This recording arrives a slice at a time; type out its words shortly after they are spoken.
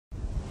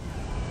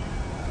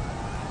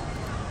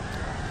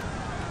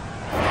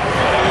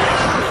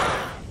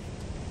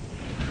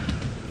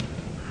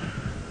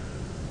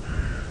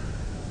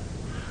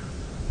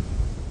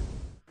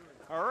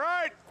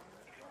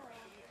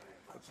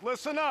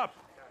listen up.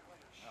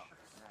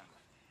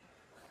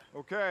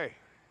 Okay.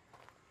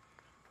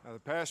 Now, the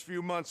past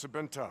few months have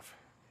been tough.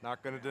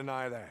 Not gonna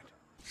deny that.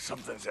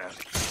 Something's out.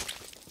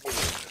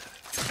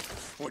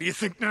 What do you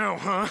think now,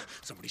 huh?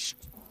 Somebody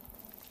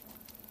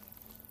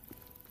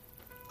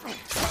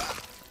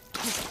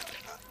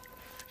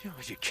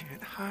You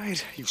can't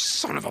hide, you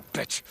son of a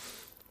bitch.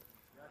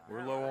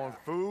 We're low on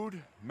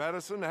food,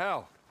 medicine,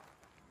 hell.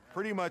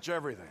 Pretty much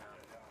everything.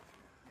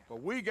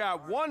 But we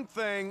got one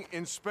thing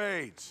in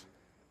spades.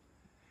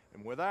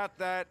 And without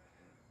that,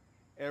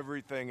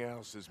 everything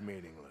else is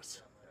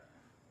meaningless.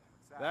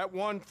 That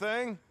one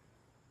thing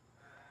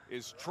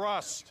is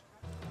trust.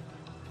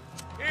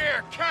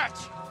 Here, catch!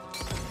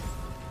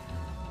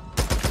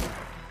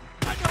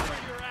 I know where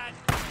you're at!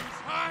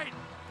 He's hide!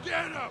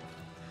 Get him!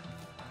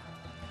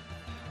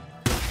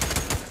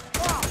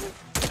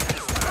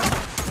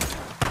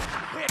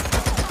 Hit!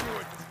 Do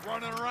it, just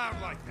running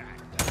around like that.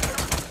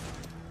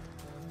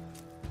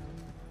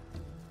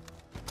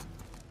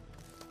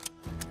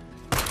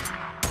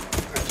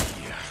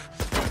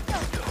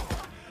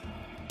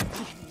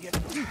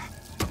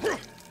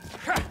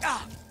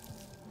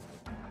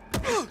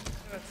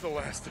 That's the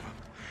last of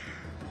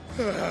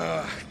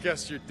them.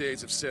 Guess your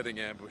days of setting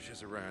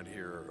ambushes around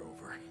here are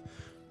over.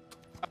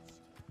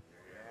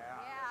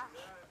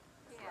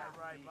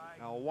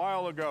 Now, a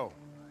while ago,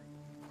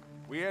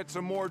 we had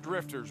some more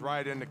drifters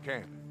ride into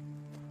camp.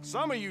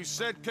 Some of you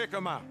said kick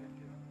them out.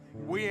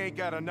 We ain't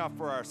got enough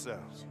for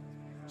ourselves.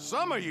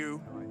 Some of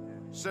you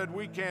said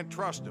we can't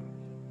trust them.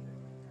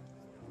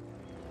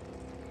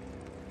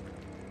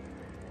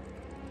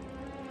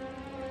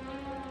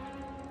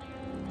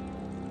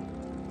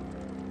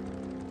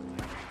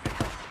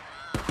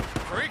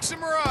 Freaks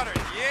and marauders,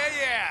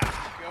 yeah!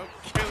 Go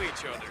kill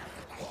each other.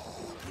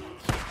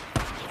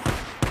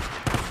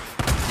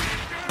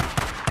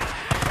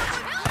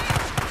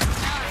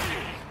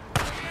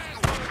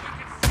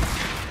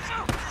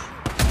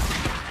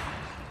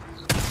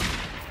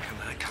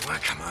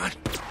 Come on.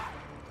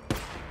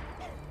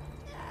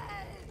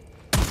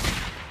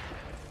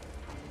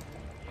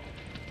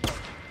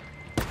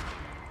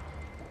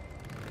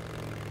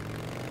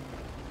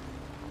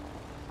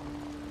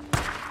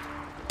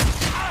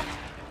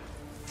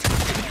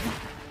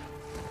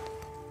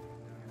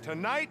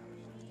 Tonight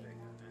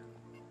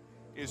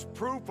is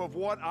proof of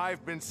what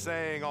I've been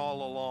saying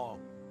all along.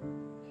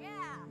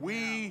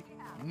 We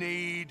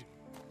need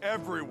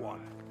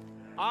everyone.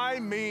 I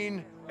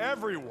mean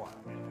everyone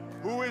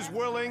who is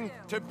willing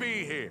to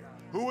be here,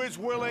 who is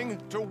willing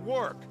to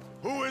work,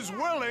 who is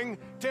willing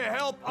to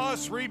help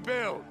us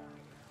rebuild.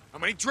 How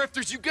many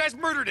drifters you guys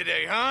murdered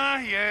today,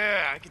 huh?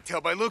 Yeah, I can tell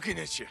by looking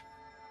at you.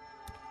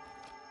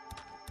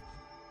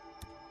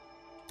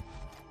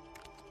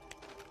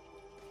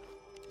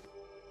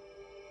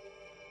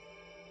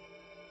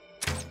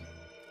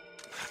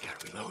 I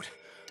gotta reload.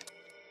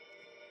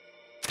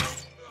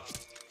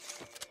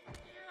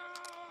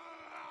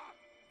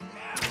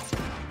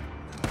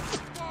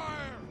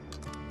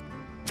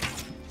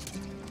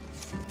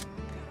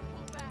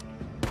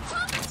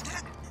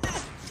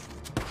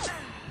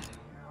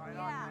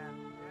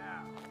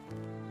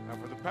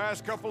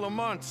 Past couple of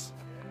months,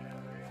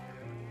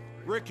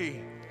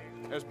 Rikki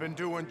has been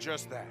doing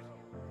just that.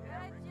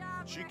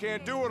 She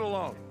can't do it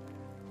alone.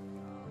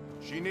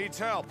 She needs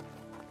help.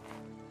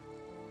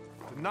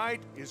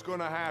 Tonight is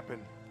gonna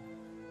happen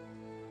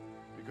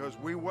because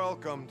we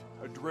welcomed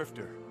a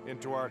drifter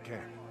into our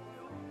camp.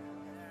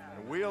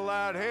 And we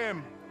allowed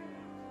him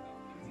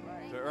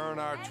to earn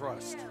our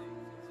trust.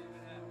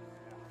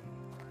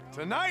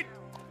 Tonight,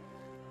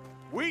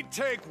 we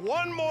take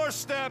one more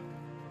step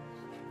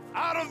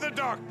out of the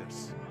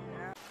darkness.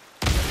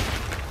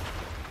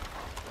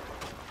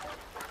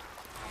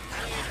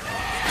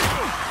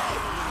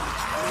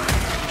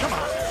 Come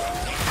on.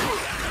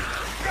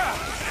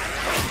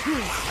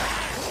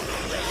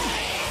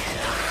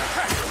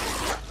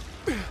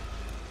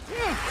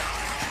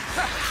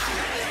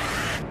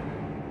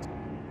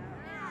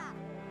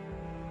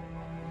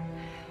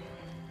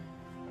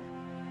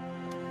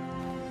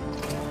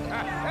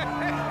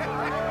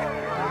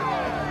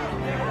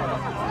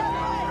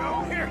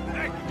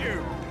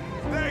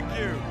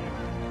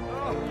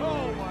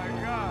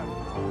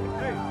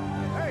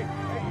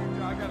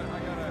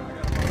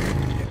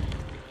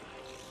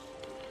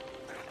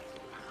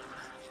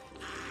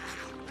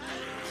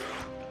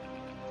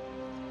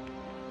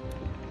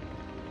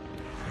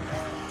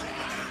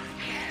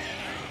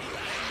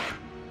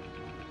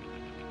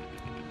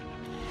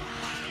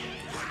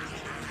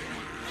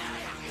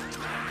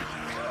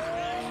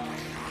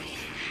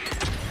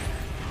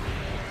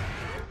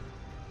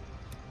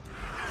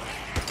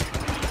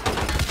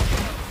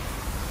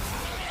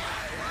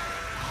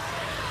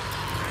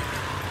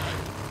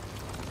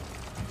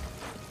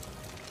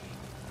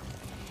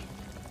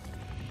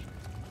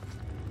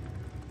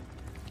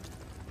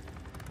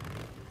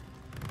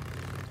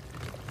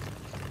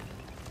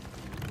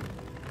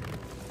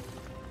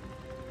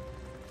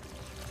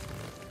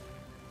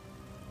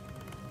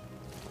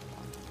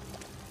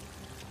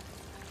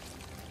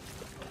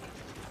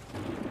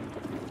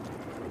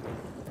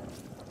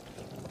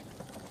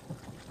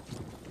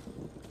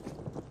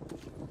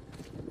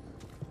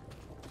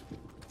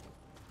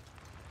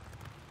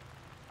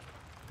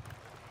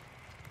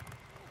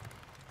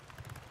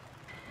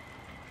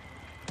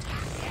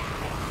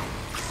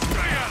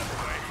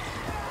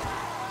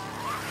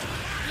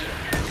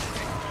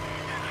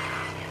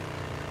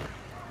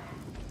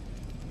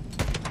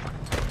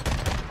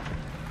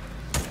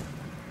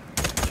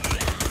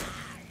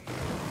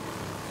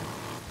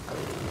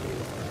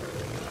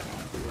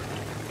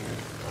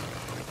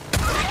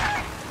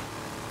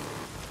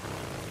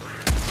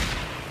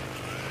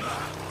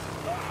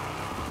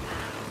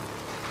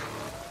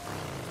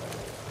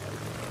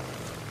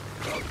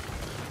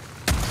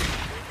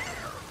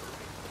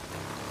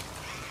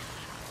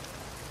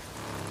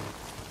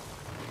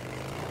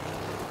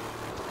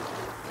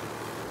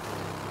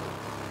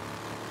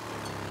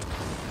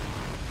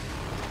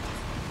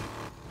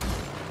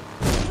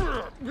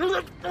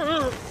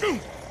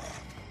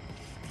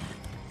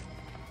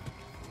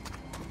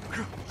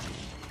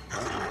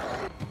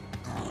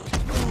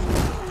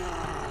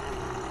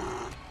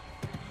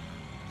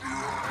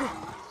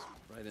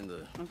 Right in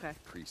the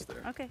crease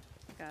there. Okay,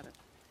 got it.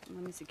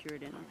 Let me secure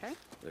it in, okay?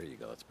 There you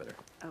go, that's better.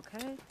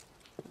 Okay.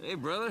 Hey,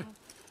 brother.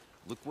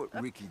 Look what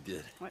Ricky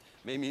did. What?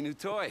 Made me a new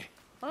toy.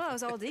 Oh, that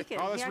was all Deacon.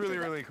 Oh, that's He really,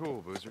 actually- really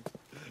cool, Boozer.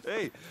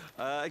 Hey,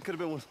 I could have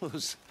been one of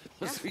those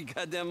three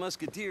goddamn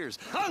musketeers.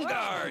 On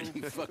guard,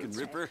 you fucking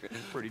ripper.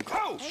 Pretty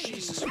Oh, Hey.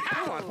 Jesus.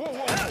 Come on. Whoa,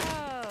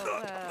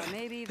 whoa. Oh,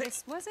 maybe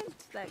this wasn't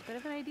that good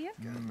of an idea?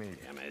 Maybe.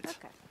 damn it.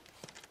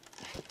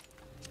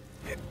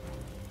 Okay.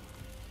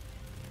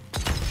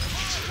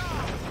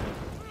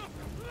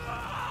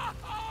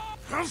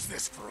 How's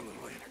this for a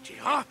little energy,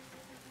 huh?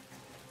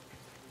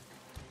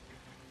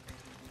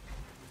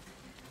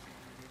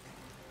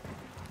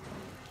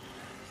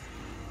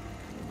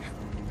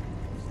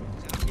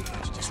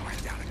 Just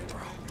right down it, bro.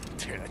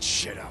 Tear that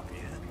shit up,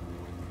 yeah.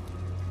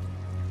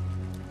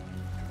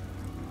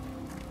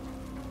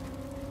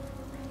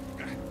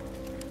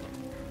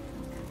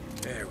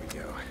 There we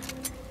go.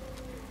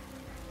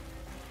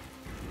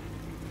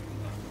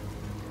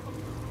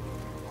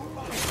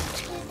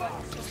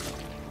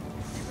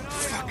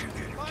 Fucking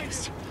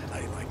anarchist.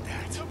 I like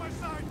that. On my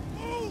side.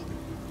 Move!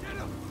 Get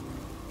him!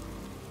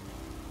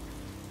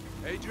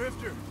 Hey,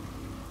 Drifter.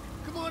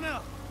 Come on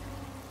out.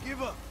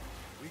 Give up.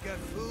 We got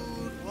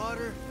food,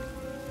 water.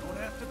 Don't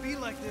have to be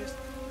like this.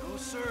 No,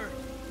 sir.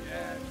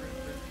 Yeah,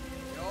 Drifter.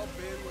 Y'all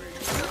been where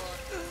you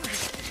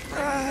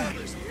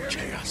are.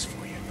 Chaos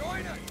for you.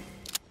 Join us!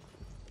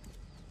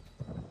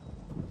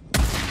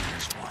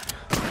 There's one.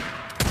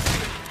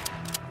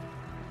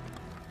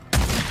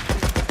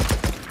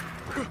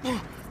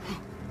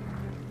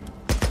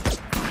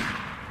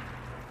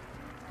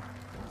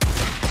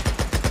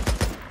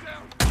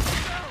 Down!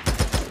 Down!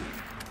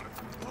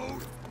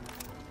 Load!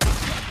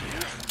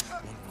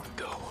 One more to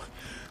go.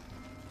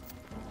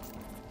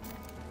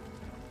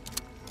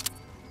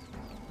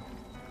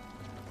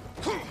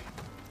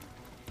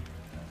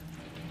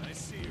 I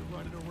see you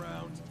running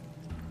around.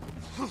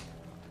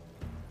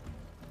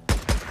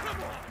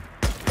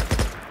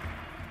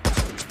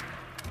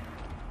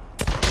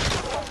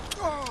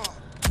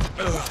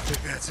 I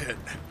think that's it.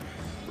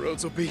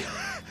 Roads will be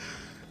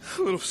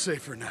a little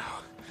safer now.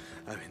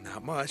 I mean,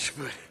 not much,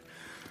 but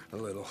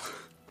a little.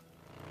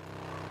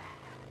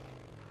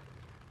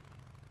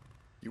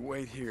 You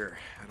wait here.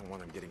 I don't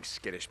want him getting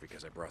skittish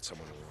because I brought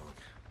someone along.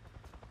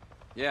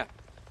 Yeah,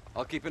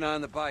 I'll keep an eye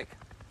on the bike.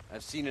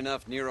 I've seen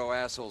enough Nero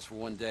assholes for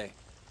one day.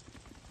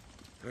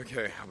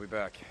 Okay, I'll be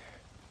back.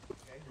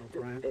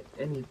 Brian.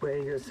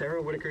 Anyway,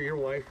 Sarah Whitaker, your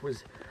wife,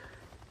 was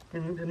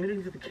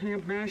admitted to the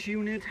Camp MASH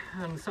unit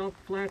on the South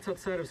Flats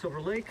outside of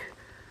Silver Lake.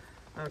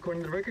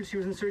 According to the records, she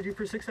was in surgery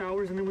for 6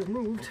 hours and then was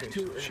moved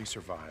to... She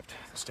survived.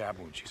 The stab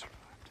wound, she survived.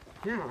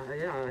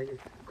 Yeah.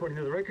 According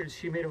to the records,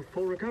 she made a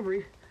full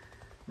recovery.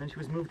 Then she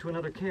was moved to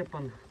another camp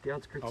on the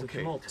outskirts of Okay,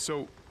 Tumult.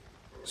 so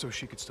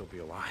she could still be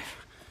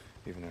alive.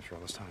 Even after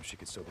all this time, she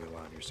could still be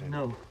alive, you're saying?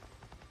 No,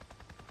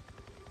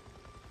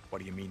 What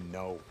do you mean,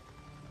 no?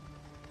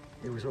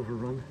 it was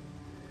overrun.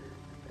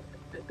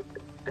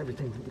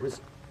 Everything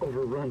was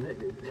overrun.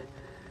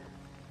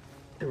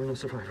 There were no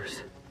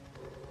survivors.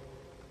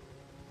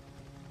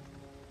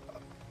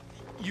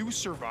 You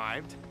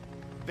survived.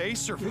 They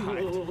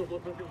survived.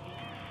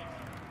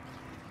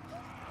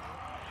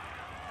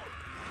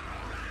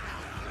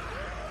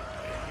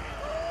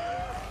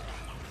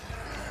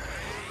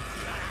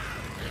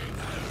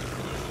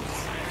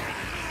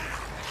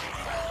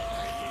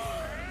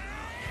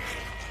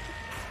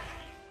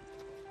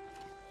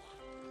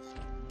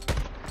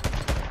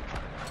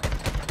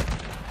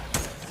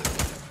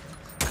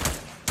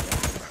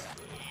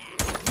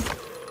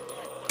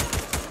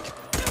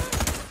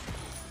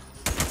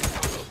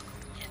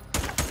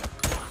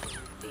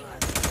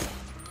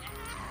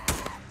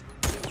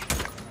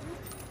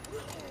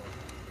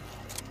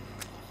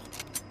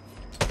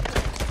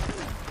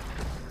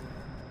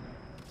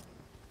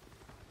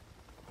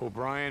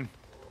 O'Brien.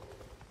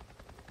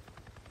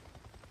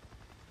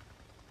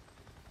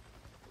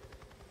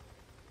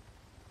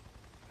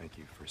 Thank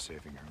you for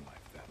saving her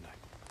life that night.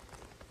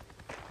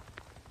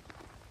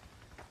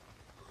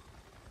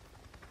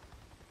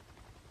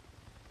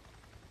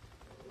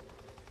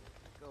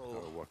 Go.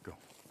 What go?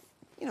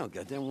 You know,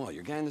 goddamn well,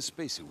 your guy in the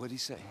spacesuit, what'd he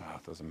say? Ah,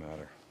 it doesn't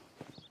matter.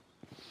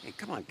 Hey,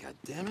 come on,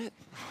 goddammit.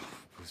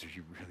 Boozer,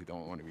 you really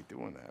don't want to be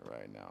doing that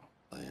right now.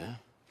 Oh, yeah?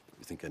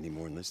 You think I need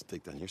more than this to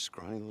take down your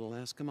scrawny little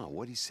ass? Come on,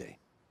 what'd he say?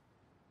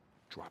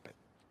 Drop it.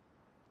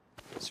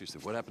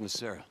 Seriously, what happened to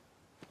Sarah?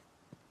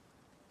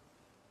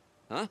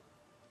 Huh?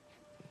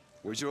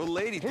 Where's your old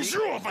lady, Deke? Where's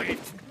your old lady?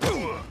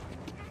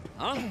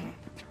 Huh?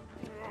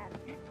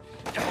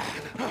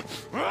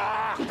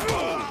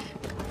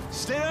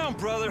 Stay down,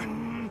 brother.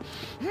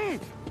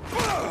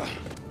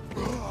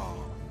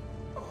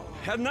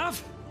 Had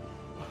enough?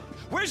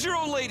 Where's your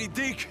old lady,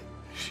 Deke?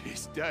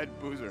 She's dead,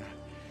 Boozer.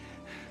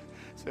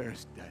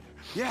 Sarah's dead.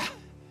 Yeah.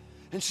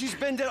 And she's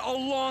been dead a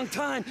long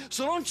time,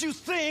 so don't you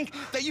think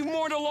that you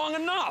mourned her long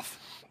enough?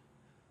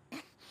 I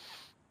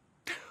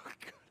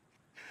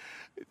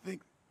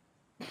think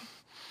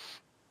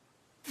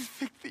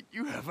that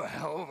you have a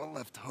hell of a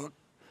left hook,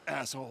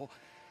 asshole.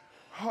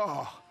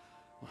 Oh.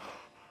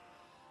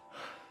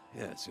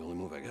 Yeah, it's the only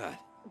move I got.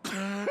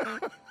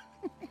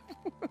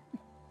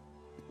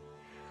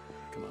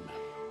 Come on, man.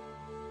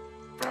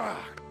 Oh.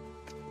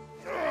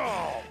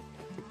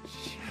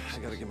 I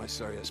gotta get my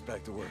sorry ass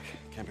back to work.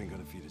 Camp ain't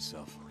gonna feed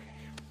itself.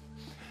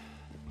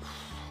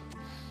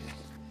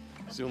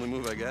 It's the only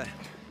move I got.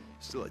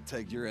 Still, I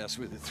tagged your ass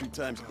with it 3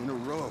 times in a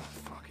row.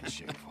 Fucking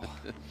shameful.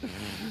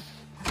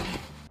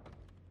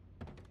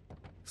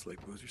 It's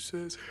like Boozer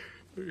says,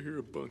 if I hear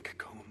a bunk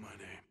calling my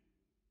name.